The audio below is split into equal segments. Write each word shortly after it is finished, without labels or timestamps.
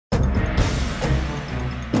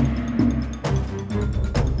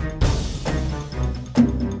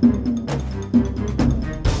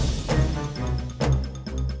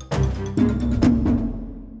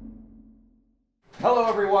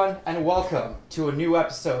everyone, and welcome to a new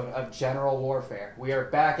episode of General Warfare. We are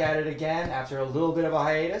back at it again after a little bit of a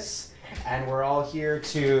hiatus, and we're all here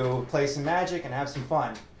to play some Magic and have some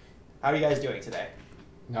fun. How are you guys doing today?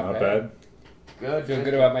 Not bad. Good. Feel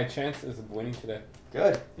good about my chances of winning today.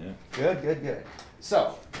 Good. Yeah. Good.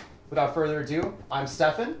 So, without further ado, I'm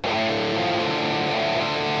Stefan.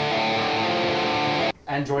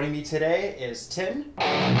 And joining me today is Tin,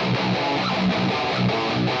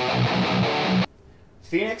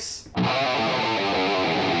 Phoenix, and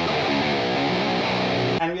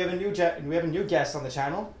we have a new guest on the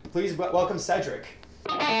channel. Please welcome Cedric.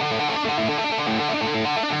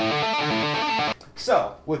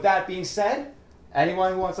 So, with that being said,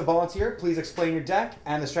 anyone who wants to volunteer, please explain your deck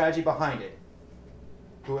and the strategy behind it.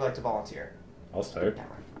 Who would like to volunteer? I'll start.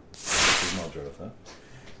 This is Muldrotha.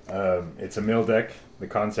 It's a mill deck. The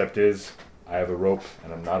concept is I have a rope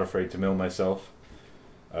and I'm not afraid to mill myself.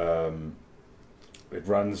 It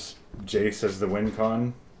runs Jace as the win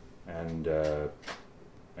con, and I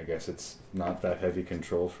guess it's not that heavy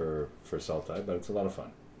control for Sultai, but it's a lot of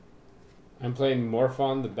fun. I'm playing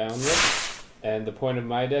Morophon the Boundless, and the point of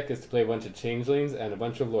my deck is to play a bunch of changelings and a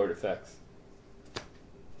bunch of lord effects.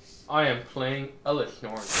 I am playing Elesh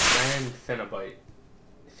Norn and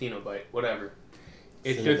Cenobite, whatever.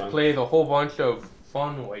 It Cenobite. just plays a whole bunch of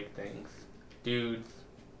fun white things. Dudes,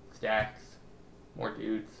 stacks, more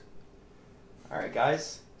dudes. Alright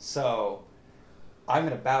guys, so I'm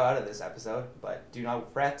going to bow out of this episode, but do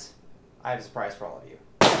not fret, I have a surprise for all of you.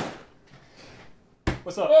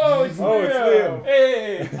 What's up? Oh, it's Liam!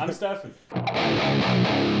 Hey, I'm Stefan.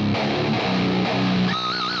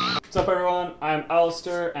 What's up, everyone? I'm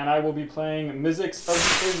Alastiir, and I will be playing Mizzix of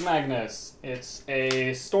Izmagus. It's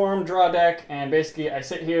a storm draw deck, and basically I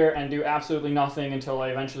sit here and do absolutely nothing until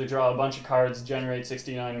I eventually draw a bunch of cards, generate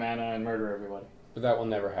 69 mana, and murder everybody. But that will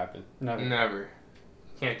never happen. Never. Never.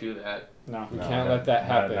 Can't do that. No. You can't let that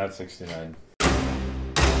happen. Not 69.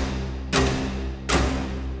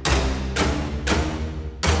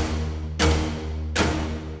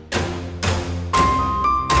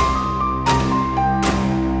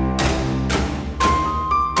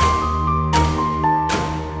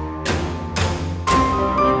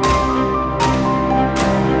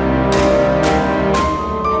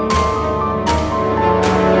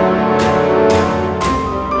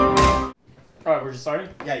 Alright, we're just starting?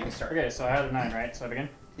 Yeah, you can start. Okay, so I had a 9, right? So I begin?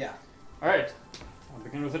 Yeah. Alright. I'll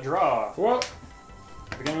begin with a draw. What?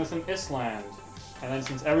 I begin with an Island. And then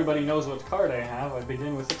since everybody knows what card I have, I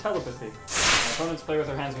begin with a Telepathy. My opponents play with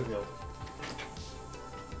their hands revealed.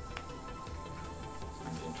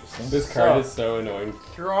 Interesting. This card is so annoying.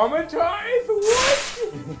 Traumatized?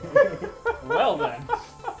 What? Well then.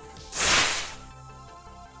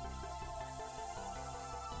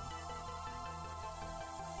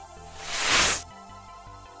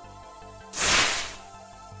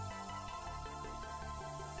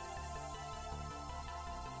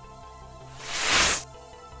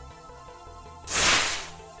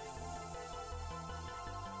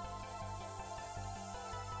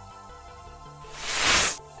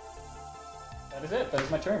 That is it. That is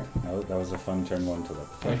my turn. That was a fun turn one to look.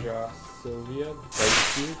 I draw Sylvia.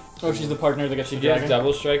 Oh, she's the partner that gets She the gets dragon?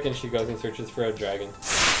 double strike and she goes and searches for a dragon.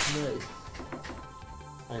 Nice.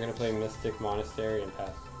 I'm gonna play Mystic Monastery and pass.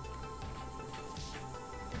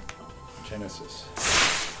 Genesis.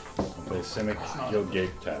 I'll play Simic, Guild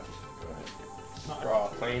Gate, tapped. Go ahead. Draw a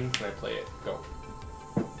plane. Can I play it? Go.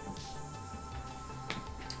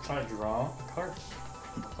 I draw a card.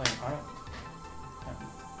 Playing art.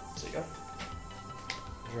 So you go.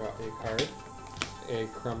 Draw a card. A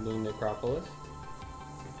Crumbling Necropolis.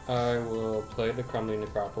 I will play the Crumbling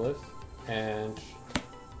Necropolis and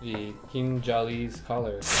the King Jolly's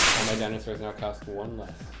Collar. And my dinosaurs now cost 1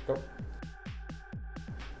 less. Go.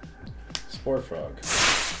 Spore Frog.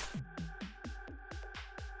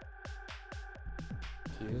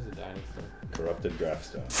 She is a dinosaur. Corrupted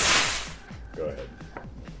Draftstone. Go ahead.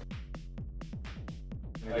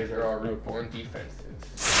 I draw Reborn Defenses.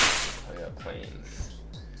 Play planes.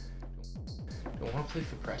 Do I want to play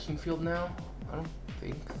Suppression Field now? I don't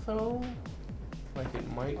think so. Like it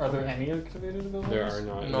might. Are there any activated abilities? There are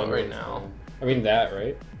not. Not right now. I mean that,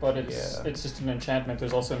 right? But it's just an enchantment.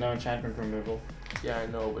 There's also no enchantment removal. Yeah, I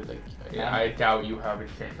know, but like, yeah, I doubt you have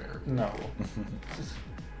enchantment. No.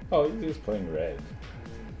 Oh, he's just playing red.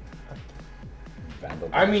 Vandal.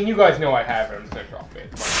 I mean, you guys know I have it. I'm just gonna drop it.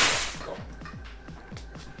 Go.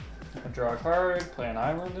 I draw a card, play an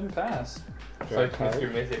island, and pass. So it's Mr.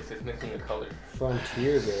 Mizzix. It's missing a color.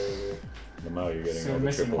 Frontier barrier. Lamau, you're getting So all the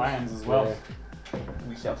missing triples. lands as well. Yeah.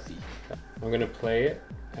 We shall see. I'm gonna play it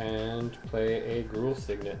and play a Gruul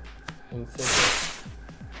Signet and Signet.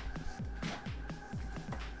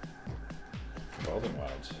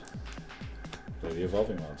 play the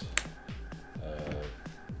Evolving Wilds.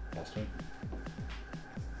 Last turn.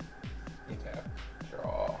 You tap.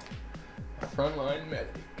 Draw. A frontline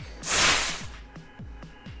medic.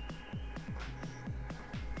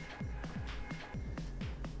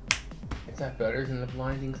 Is that better than the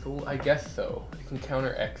Blinding Soul? I guess so. It can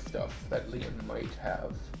counter X stuff that Liam might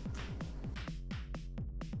have.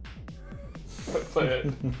 Play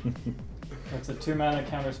it. It's a 2-mana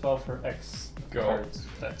counter spell for X Go. cards.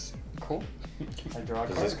 That's Cool. I draw a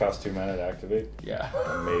Does card. this cost 2 mana to activate? Yeah.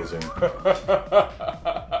 Amazing.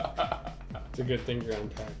 It's a good thing you're on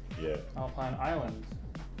tap. Yeah. Alpine Island.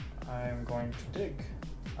 I'm going to dig.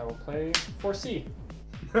 I will play 4C.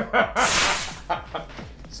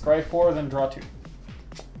 Scry 4, then draw 2.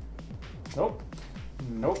 Nope.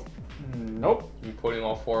 Nope. Nope. You putting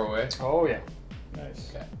all 4 away? Oh yeah. Nice.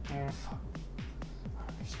 Okay. Fuck. I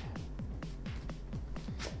don't understand.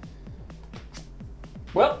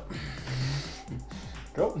 Well.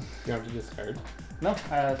 Go. You have to discard. No,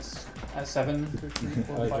 it's at 7, 2, 3,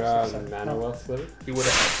 4, I 5, draw 6, a 7. mana No. well sliver. He would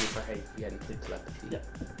have had to if he hadn't played telepathy. Yeah.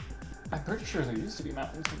 I'm pretty sure there used to be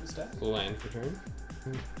mountains in this deck. Land for turn.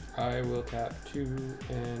 I will tap 2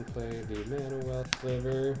 and play the mana well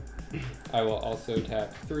sliver. I will also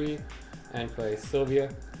tap 3 and play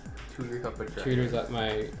Sylvia. Tutors up a dragon. Tutors up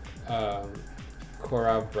my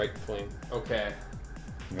Korra Bright Flame. Okay.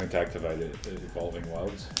 I'm going to activate Evolving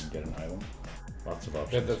Wilds and get an island. Lots of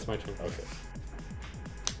options. That's my turn. Okay.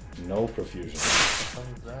 No Profusion. What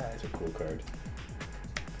is that? That's a cool card.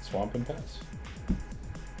 Swamp and Pass.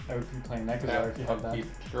 I would be playing Nekazar if you had that. Upkeep,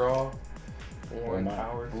 draw. Why 1 not?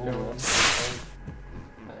 power Ooh. stone.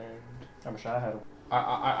 I wish I had.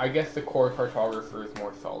 I guess the core cartographer is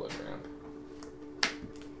more solid ramp.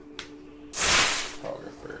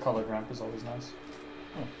 Cartographer. Colored ramp is always nice.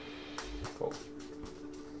 Cool.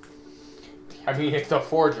 I mean, it's a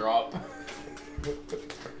 4-drop.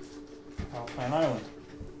 Alpine Island.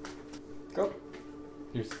 Go.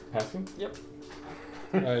 You're passing? Yep.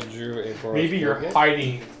 I drew a Boros Maybe you're Guildgate.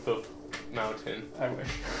 hiding the mountain. I wish.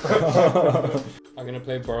 I'm gonna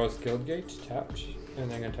play Boros Guildgate, tapped, and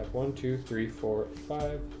then I'm gonna tap 1, 2, 3, 4,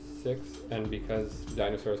 5, 6, and because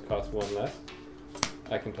dinosaurs cost 1 less,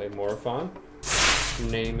 I can play Morophon,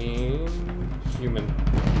 naming human.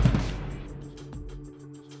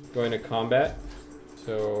 Going to combat,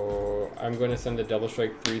 so I'm going to send a double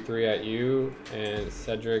strike 3/3 at you, and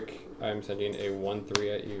Cedric, I'm sending a 1/3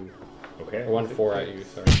 at you. Okay. Or 1/4 at you,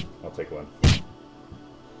 sorry. I'll take 1.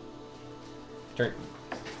 Turn.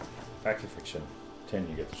 Active Fiction. 10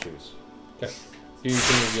 you get to choose. Okay. You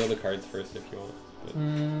can reveal the cards first if you want. But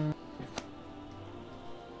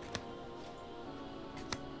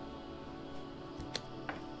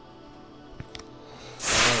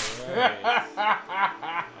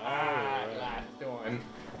Last one.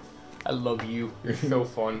 I love you. You're so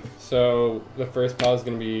fun. So the first pile is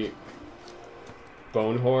going to be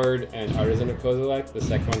Bone Horde and Artisan of Kozilek. The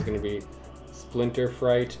second one's going to be Splinter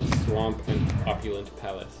Fright, Swamp, and Opulent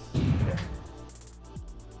Palace.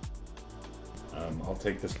 I'll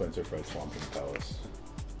take the Splinter Fright Swamp and Palace.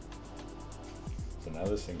 So now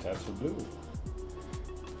this thing taps for blue.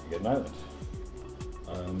 You get an island.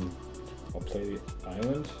 I'll play the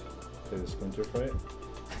island, play the Splinter Fright,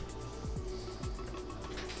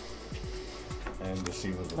 and the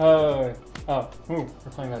Seal of the Ooh,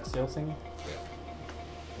 we're playing that seal thingy?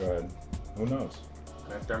 Go ahead. Who knows?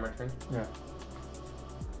 Can I start my turn? Yeah.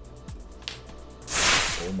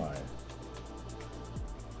 Oh my.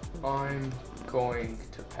 I'm going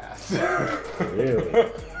to pass.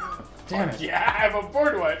 Really? Damn it. Yeah, I have a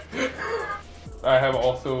board wipe. I have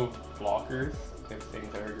also blockers if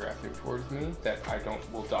things are aggressive towards me that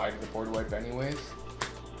will die to the board wipe anyways.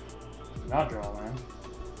 Do not draw land.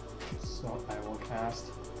 So I will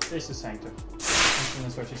cast Faces Sanctum. Instant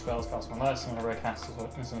and switchy spells cost 1 less, and whenever I cast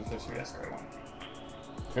instant and switchy, I scry 1.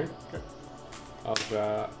 Okay. I'll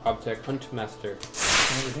draw Object Huntmaster.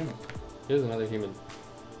 Another human. Here's another human.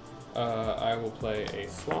 I will play a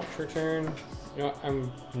Swamp for turn. You know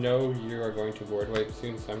what, know you are going to board wipe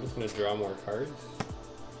soon, so I'm just going to draw more cards.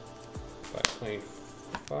 By playing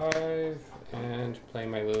 5 and playing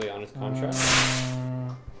my Liliana's Contract.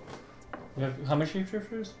 You have how many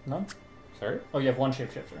shapeshifters? None? Sorry? Oh, you have 1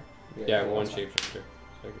 shapeshifter. Yeah, one that's fine. shapeshifter.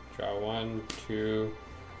 So I could draw 1, 2,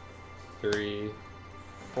 3,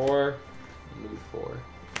 4. Lose 4.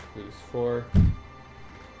 Lose 4.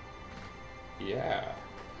 Yeah,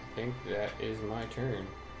 I think that is my turn.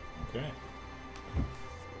 Okay.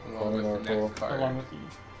 Along with the next card. Along with the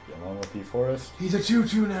Along with the forest. He's a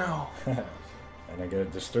 2/2 now. And I get a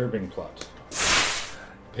Disturbing Plot.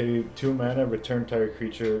 Pay 2 mana, return target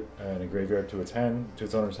creature and a graveyard to its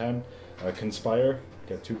owner's hand. Conspire.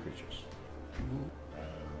 Get 2 creatures. 1,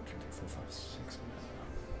 2, 3, 4, 5, 6.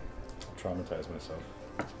 I'll traumatize myself.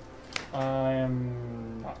 I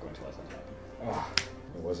am not going to let that happen. Ah,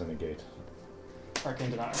 it wasn't a gate.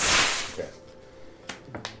 Arcane Denial. Okay.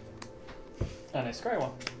 And a scry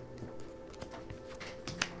one.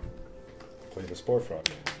 Play the Spore Frog.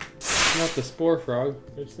 Not the Spore Frog.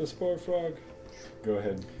 It's the Spore Frog. Go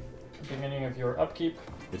ahead. Beginning of your upkeep,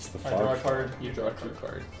 It's the I draw a Frog. card. You draw 2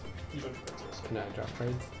 cards. You don't draw cards. Can I draw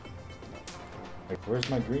cards? Like, where's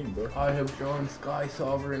my green, bro? I have drawn Sky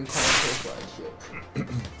Sovereign Console Flagship.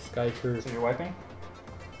 Sky Curse. So you're wiping?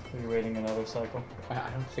 Or are you waiting another cycle? I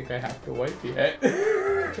don't think I have to wipe yet.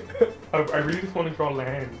 I really just want to draw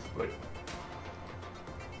lands, but... I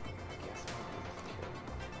guess I'm going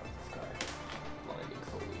to Sky. Blinding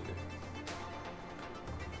Soul Eater.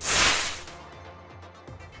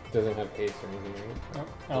 Doesn't have haste or anything, right? Nope.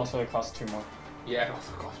 And also it costs 2 more. Yeah, it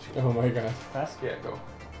also costs you. Oh my god. Pass? Yeah, go.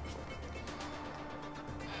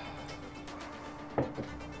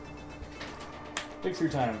 Dig through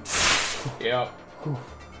time. Yeah.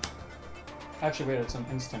 Actually, wait, it's an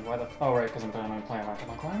instant. Why the? Oh, right, because I'm playing my plan. I'm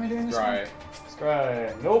like, why am I doing this? Dry.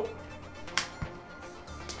 Scry. Nope.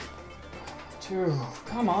 2.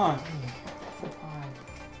 Come on. 5,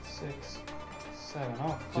 6, 7.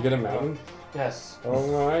 Oh. Did you get a fucking mountain? God. Yes. Oh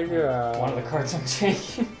my god. One of the cards I'm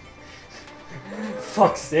taking.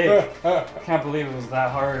 Fuck's sake. Can't believe it was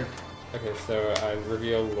that hard. Okay, so I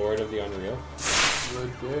reveal Lord of the Unreal,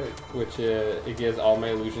 Legit. which it gives all my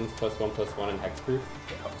illusions +1/+1 and hexproof.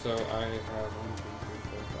 So I have 1, 2, 3,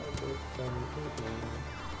 4, 5, 6, 7, 8, 9.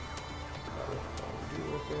 That will do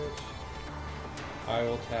with it. I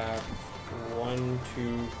will tap 1,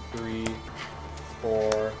 2, 3,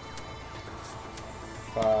 4,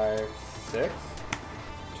 5, 6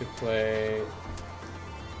 to play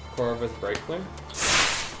Corvus Brightflame.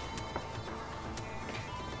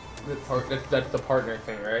 That's the partner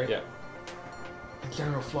thing, right? Yeah.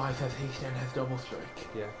 General Flies has haste and has double strike.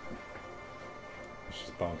 Yeah. It's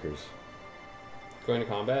just bonkers. Going to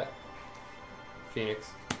combat.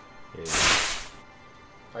 Phoenix. Yeah.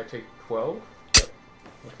 I take 12? Yep.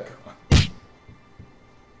 Okay.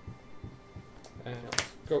 And let's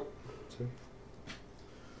go.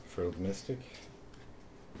 Frilled Mystic.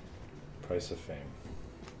 Price of Fame.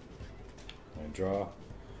 I draw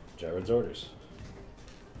Jared's Orders.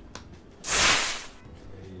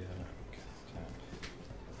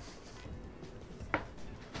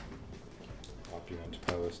 Pop you into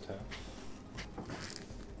Power's tap.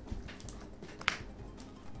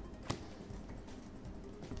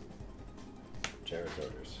 Jared's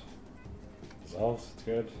Orders. Dissolves, it's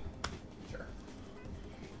good. Sure.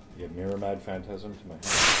 You get Mirror Mad Phantasm to my hand.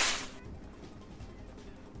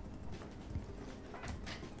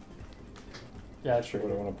 Yeah, it's Sure, true.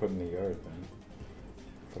 what I want to put in the yard, man.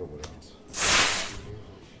 Put it what else?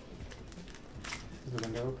 Is the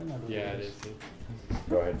window open? I believe Yeah, it is.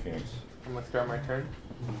 Go ahead, Phoenix. I'm gonna start my turn.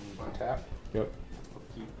 On tap. Yep.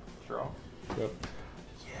 Keep draw. Yep.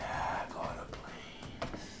 Yeah, gotta play.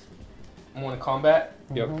 I'm going to combat.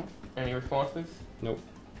 Yep. Mhm. Any responses? Nope.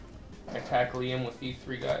 I attack Liam with these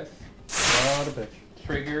 3 guys. What a bitch.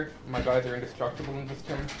 Trigger. My guys are indestructible in this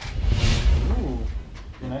turn. Ooh.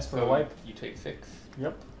 Be nice for a So wipe. you take 6.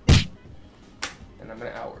 Yep. And I'm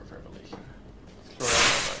gonna Hours Revelation. Throw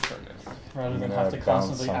out my turn this. Rather I'm than gonna have to bounce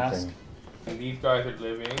constantly ask. something. And these guys are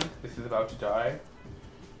living. This is about to die.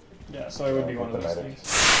 Yeah, so it would be Yeah, one of with those the medic.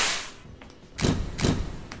 things.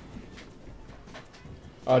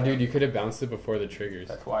 Oh, dude, you could have bounced it before the triggers.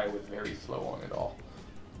 That's why I was very slow on it all.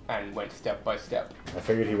 And went step by step. I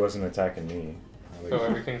figured he wasn't attacking me. So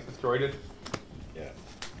everything's destroyed. Yeah.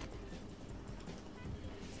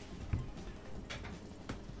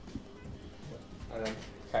 And then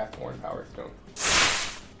cast Warren Power Stone.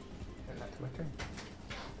 And that's my turn.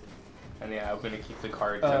 And yeah, I'm gonna keep the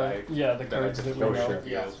cards that I... Yeah, the that I cards that destroyed. we know. sure.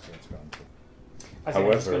 Yeah. It's gone too. I think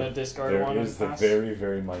I'm just However, gonna discard there one is and the pass. very,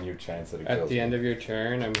 very minute chance that it At kills the me. end of your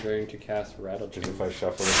turn, I'm going to cast Rattle Because Chain. if I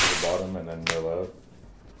shuffle it to the bottom and then mill out,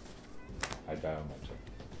 I die on my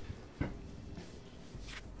turn.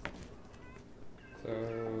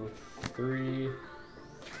 So 3.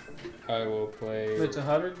 I will play It's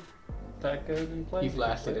 100. That good in play. He's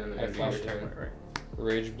lasted in the I end of your flashed turn. Right.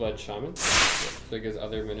 Rage Blood Shaman. So it gives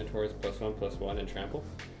other Minotaurs +1/+1 and trample.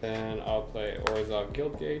 Then I'll play Orzhov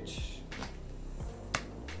Guildgate.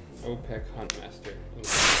 OPEC Huntmaster.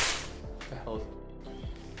 The hell is...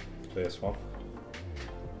 Play a swamp.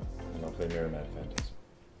 And I'll play Mirror Mad Phantasm.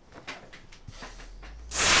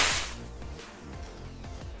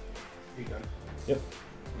 You done? Yep.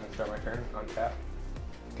 I'm gonna start my turn on tap.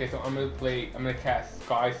 Okay, so I'm gonna cast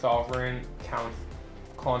Sky Sovereign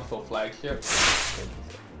Console Flagship.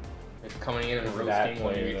 It's coming in and Is that roasting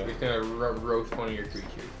one of your. play, It's gonna roast one of your creatures.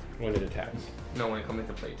 When it attacks. No, when it comes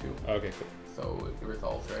into play too. Okay, cool. So it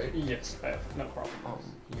resolves, right? Yes, I have no problem.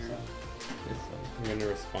 Here, this one. I'm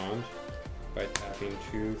gonna respond by tapping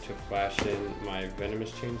 2 to flash in my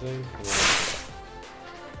Venomous Changeling. And then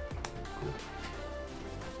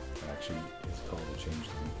Actually, it's called a change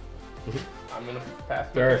thing. I'm gonna pass.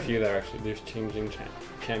 there are a few that are actually, there's Champion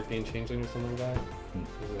Changeling or something like that.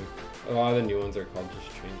 There's like, a lot of the new ones are called just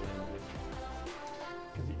Changeling.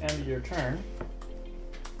 At the end of your turn,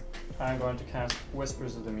 I'm going to cast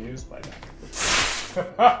Whispers of the Muse. Buyback.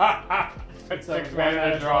 It's So 6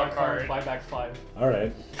 mana to draw a card. Buyback 5.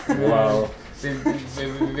 Alright. Well,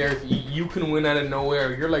 You can win out of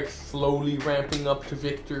nowhere. You're like slowly ramping up to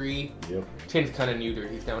victory. yep. Tin's kind of neutered.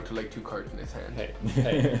 He's down to like 2 cards in his hand. Hey,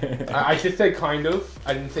 hey. I should say kind of.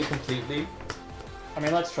 I didn't say completely. I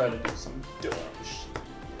mean, let's try to do some dumb shit.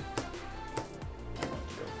 I'm going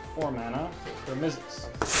to go 4 mana for Mizzix.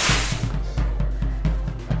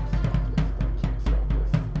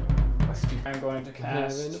 I'm going to Having a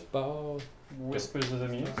cast ball. Whispers of the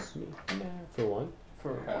Muse. For one.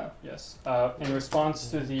 For yes. In response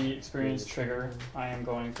to the experience trigger, I am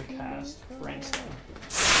going to cast Brainstorm.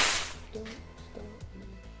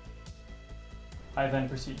 I then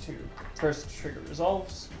proceed to first trigger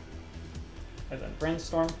resolves. I then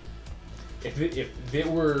Brainstorm. If it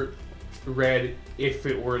were red, if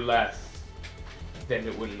it were less, then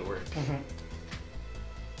it wouldn't work.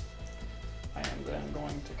 I am then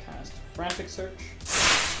going to cast Frantic Search.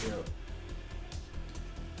 Yep.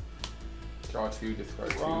 Draw 2,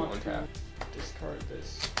 discard 2, Draw on tap. Discard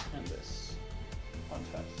this and this.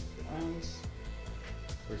 Untap lands.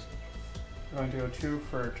 I'm going to go 2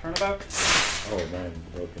 for Turnabout. Oh man,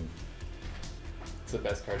 broken. It's the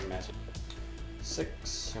best card in Magic.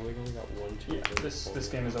 6. And we only got 1, 2, Yeah, 3, this 4.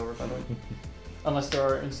 game is over, by the way. Unless there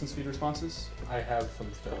are instant speed responses. I have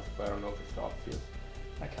some stuff, but I don't know if it stops you.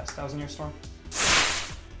 I cast Thousand Year Storm.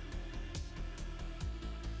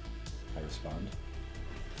 I respond.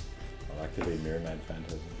 I'll activate Mirror Man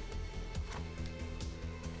Phantasm.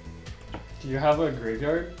 Do you have a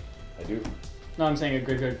graveyard? I do. No, I'm saying a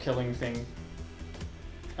graveyard killing thing.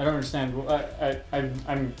 I don't understand.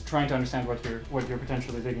 I'm trying to understand what you're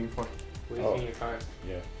potentially digging for. Wasting your time.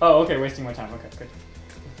 Yeah. Oh, okay, wasting my time. Okay, good.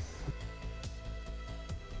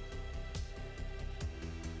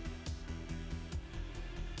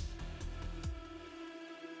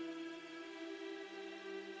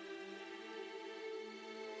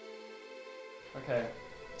 Okay,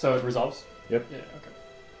 so it resolves? Yep. Yeah, okay.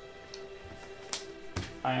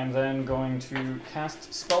 I am then going to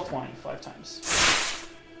cast Spell Twine 5 times.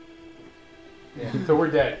 Yeah. So we're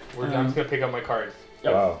dead. I'm just Um, gonna pick up my cards.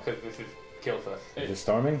 Yep. Wow. Because this kills us. Is it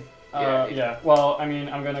storming? Yeah, well, I mean,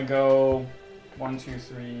 I'm gonna go 1, 2,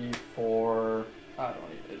 3, 4. I don't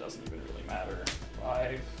even, it doesn't even really matter.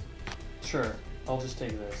 5. Sure, I'll just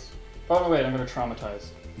take this. Oh, no, wait, I'm gonna traumatize.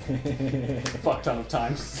 Fuck ton of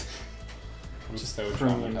times. I'm just so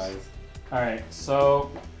Premiums. traumatized. Alright, so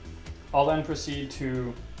I'll then proceed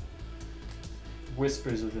to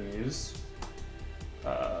Whispers of the Muse.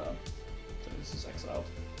 So this is exiled.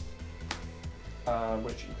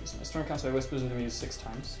 Which increases my storm count, so I Whispers of the Muse 6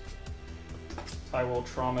 times. I will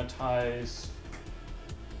traumatize.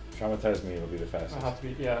 Traumatize me, it'll be the fastest. I'll have to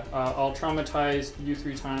be, yeah. I'll traumatize you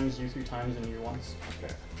 3 times, you 3 times, and you once.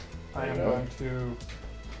 Okay. I am There you go. going to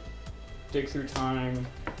dig through time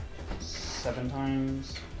 7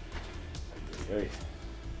 times. Hey.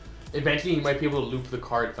 Eventually, you might be able to loop the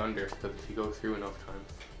cards under if you go through enough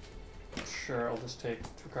times. Sure, I'll just take 2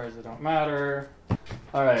 cards that don't matter.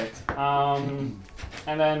 Alright,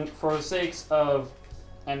 and then for the sakes of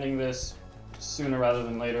ending this sooner rather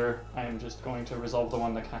than later, I am just going to resolve the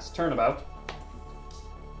one that casts Turnabout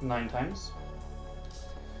 9 times.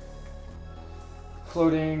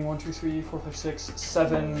 Floating 1, 2, 3, 4, 5, 6,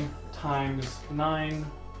 7 times 9.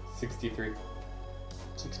 63.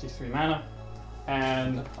 63 mana.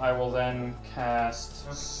 And I will then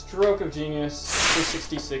cast Stroke of Genius for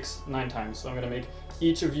 66 9 times. So I'm going to make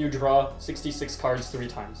each of you draw 66 cards 3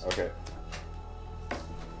 times. Okay.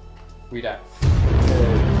 We die.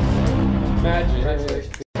 Magic.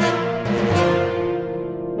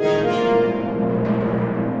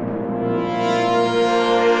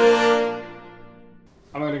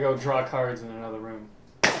 I'm going to go draw cards in another room.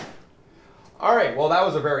 Alright, well that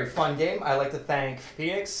was a very fun game. I'd like to thank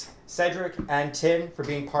Phoenix, Cedric, and Tin for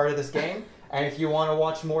being part of this game. And if you want to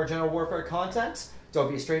watch more General Warfare content, don't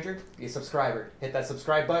be a stranger, be a subscriber. Hit that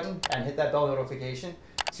subscribe button and hit that bell notification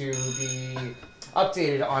to be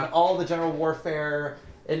updated on all the General Warfare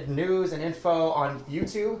news and info on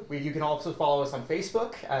YouTube. You can also follow us on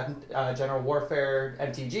Facebook at General Warfare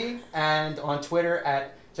MTG and on Twitter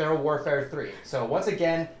at General Warfare 3. So once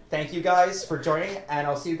again, thank you guys for joining, and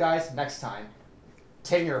I'll see you guys next time.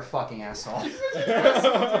 Tim, you're a fucking asshole.